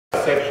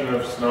section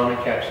of tsunami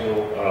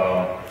capsule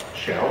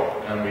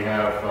shell, and we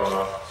have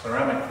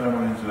ceramic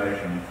thermal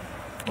insulation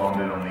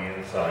bonded on the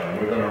inside. And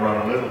we're going to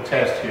run a little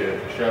test here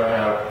to show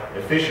how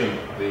efficient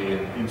the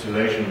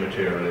insulation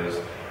material is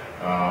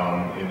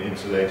in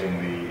insulating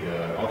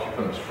the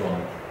occupants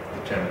from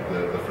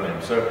the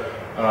flame. So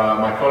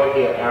my colleague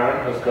here,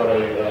 Aaron, has got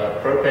a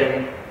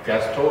propane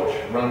gas torch,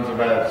 runs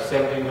about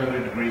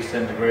 1700 degrees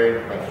centigrade,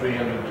 about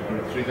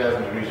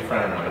 3000 degrees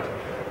Fahrenheit.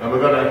 And we're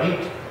going to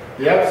heat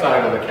the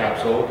outside of the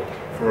capsule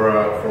for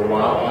a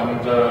while, and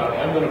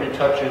I'm going to be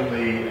touching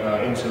the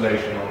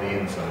insulation on the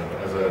inside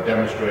as a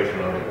demonstration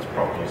of its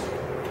properties.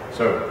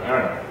 So,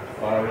 Aaron,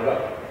 fire it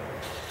up.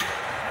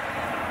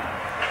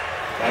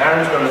 And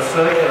Aaron's going to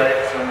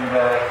circulate and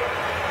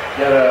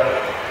get a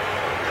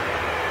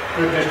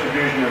good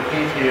distribution of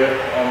heat here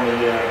on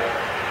the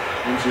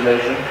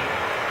insulation.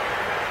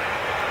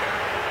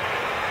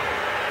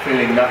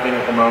 Feeling nothing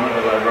at the moment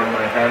as I run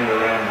my hand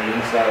around the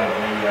inside of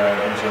the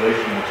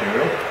insulation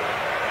material.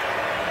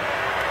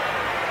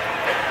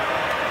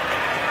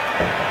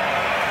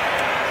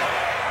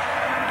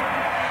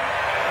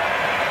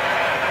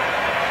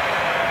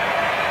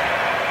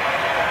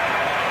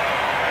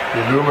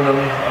 The aluminum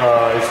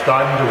is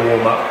starting to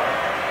warm up,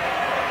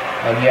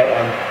 and yet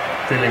I'm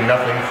feeling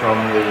nothing from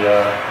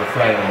the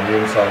flame on the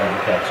inside of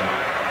the capsule.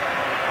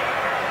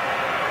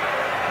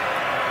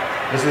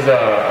 This is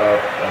a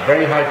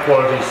very high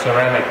quality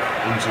ceramic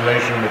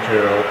insulation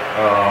material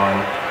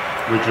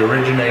which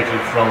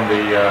originated from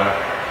the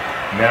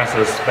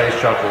NASA Space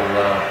Shuttle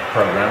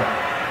program,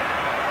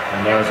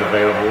 and now is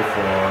available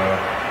for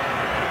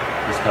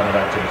this kind of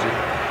activity.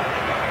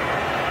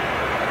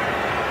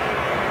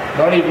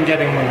 Not even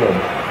getting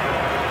warm.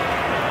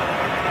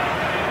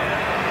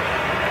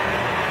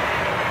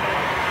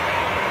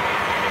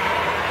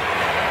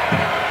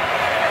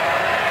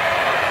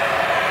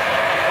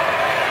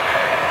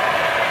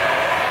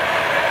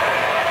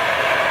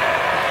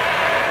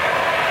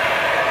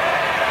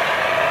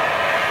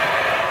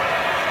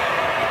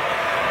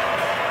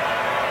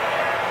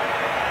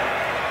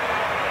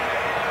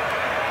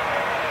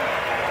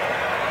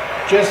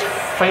 Just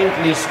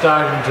faintly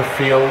starting to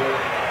feel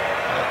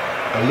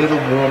a little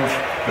warmth,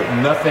 but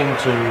nothing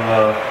to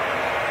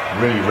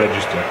really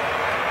register.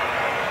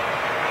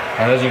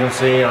 And as you can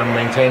see, I'm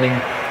maintaining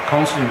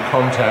constant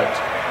contact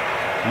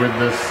with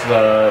this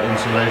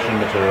insulation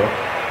material.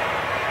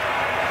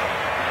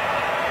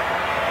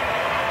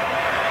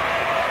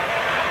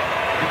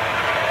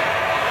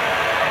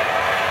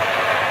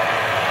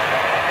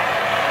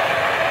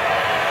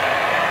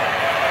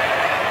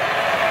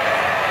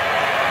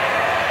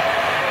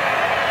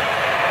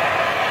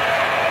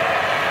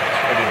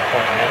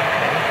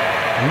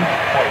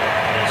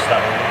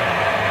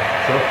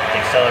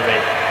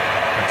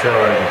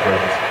 Accelerate the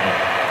process.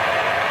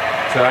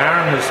 Yeah. So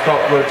Aaron has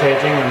stopped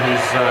rotating and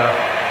he's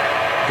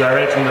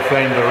directing the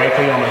flame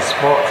directly on a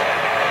spot,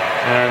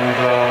 and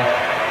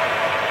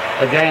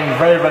again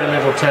very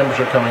little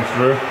temperature coming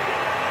through.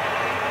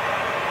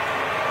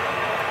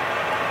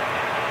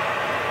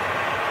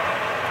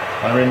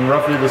 I'm in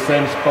roughly the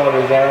same spot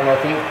as Aaron, I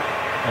think,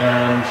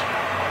 and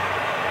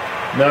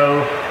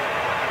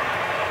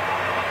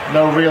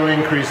no real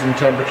increase in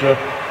temperature.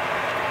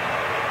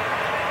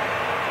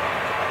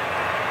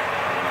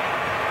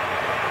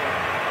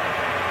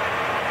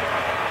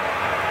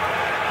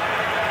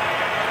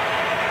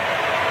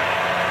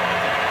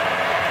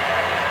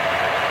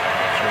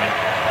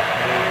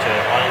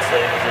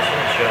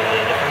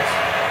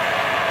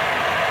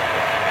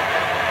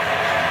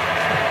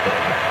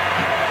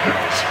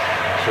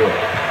 Sure.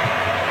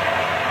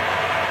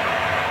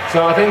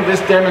 So I think this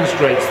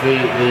demonstrates the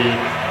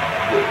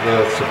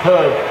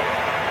superb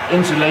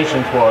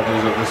insulation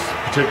qualities of this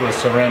particular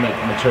ceramic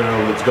material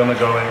that's going to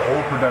go in all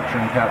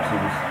production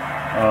capsules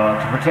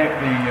to protect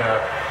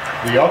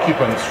the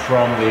occupants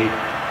from the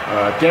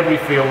debris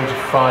field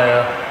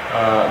fire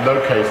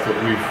locates that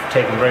we've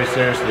taken very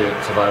seriously at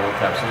Survival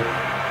Capsule.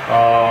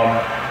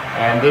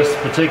 And this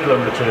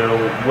particular material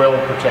will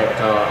protect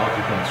our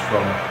occupants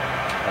from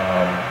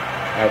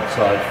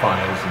outside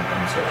fires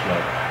and such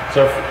like.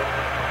 So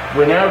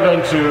we're now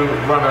going to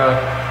run a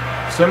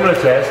similar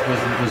test.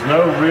 There's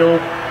no real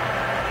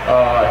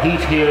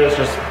heat here, it's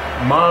just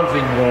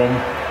mildly warm,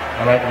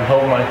 and I can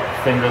hold my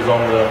fingers on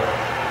the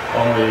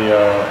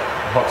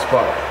hot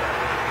spot.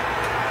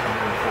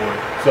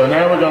 So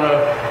now we're going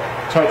to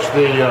touch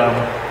the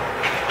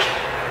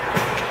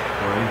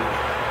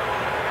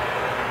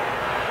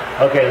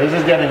okay, this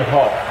is getting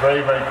hot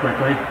very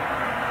quickly.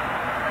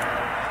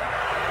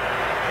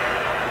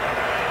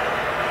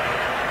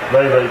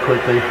 Very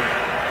quickly,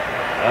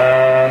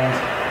 and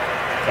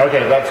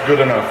okay, that's good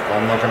enough.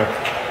 I'm not gonna.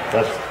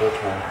 That's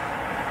warm.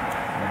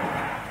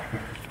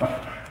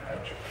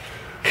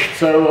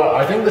 So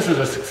I think this is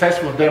a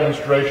successful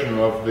demonstration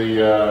of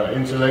the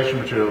insulation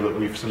material that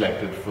we've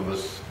selected for the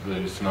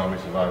Tsunami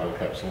Survival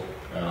Capsule.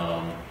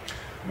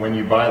 When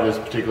you buy this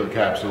particular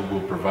capsule,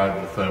 we'll provide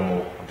the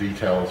thermal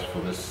details for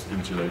this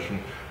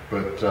insulation.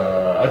 But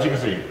as you can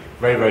see,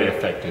 very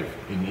effective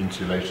in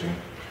insulating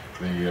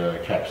the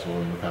capsule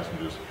and the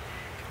passengers.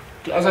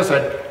 As I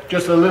said,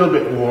 just a little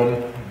bit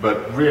warm,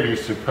 but really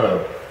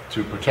superb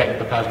to protect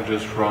the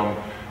passengers from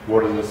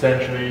what is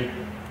essentially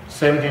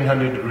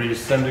 1700 degrees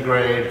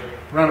centigrade,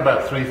 around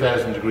about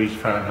 3000 degrees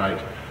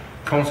Fahrenheit,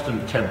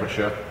 constant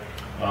temperature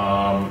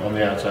on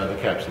the outside of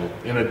the capsule.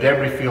 In a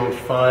debris field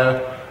fire,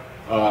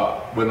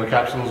 when the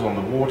capsule is on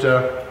the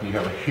water, you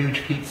have a huge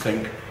heat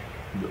sink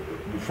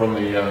from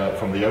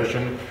the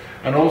ocean,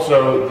 and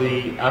also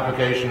the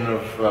application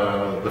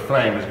of the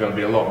flame is going to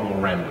be a lot more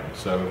random.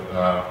 So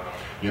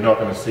you're not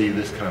going to see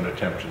this kind of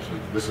temperature. So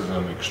this is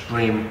an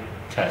extreme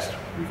test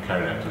we've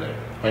carried out today.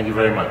 Thank you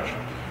very much.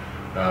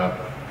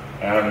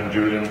 Aaron and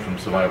Julian from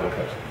Survival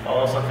Capsule.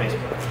 Follow us on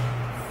Facebook.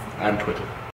 And Twitter.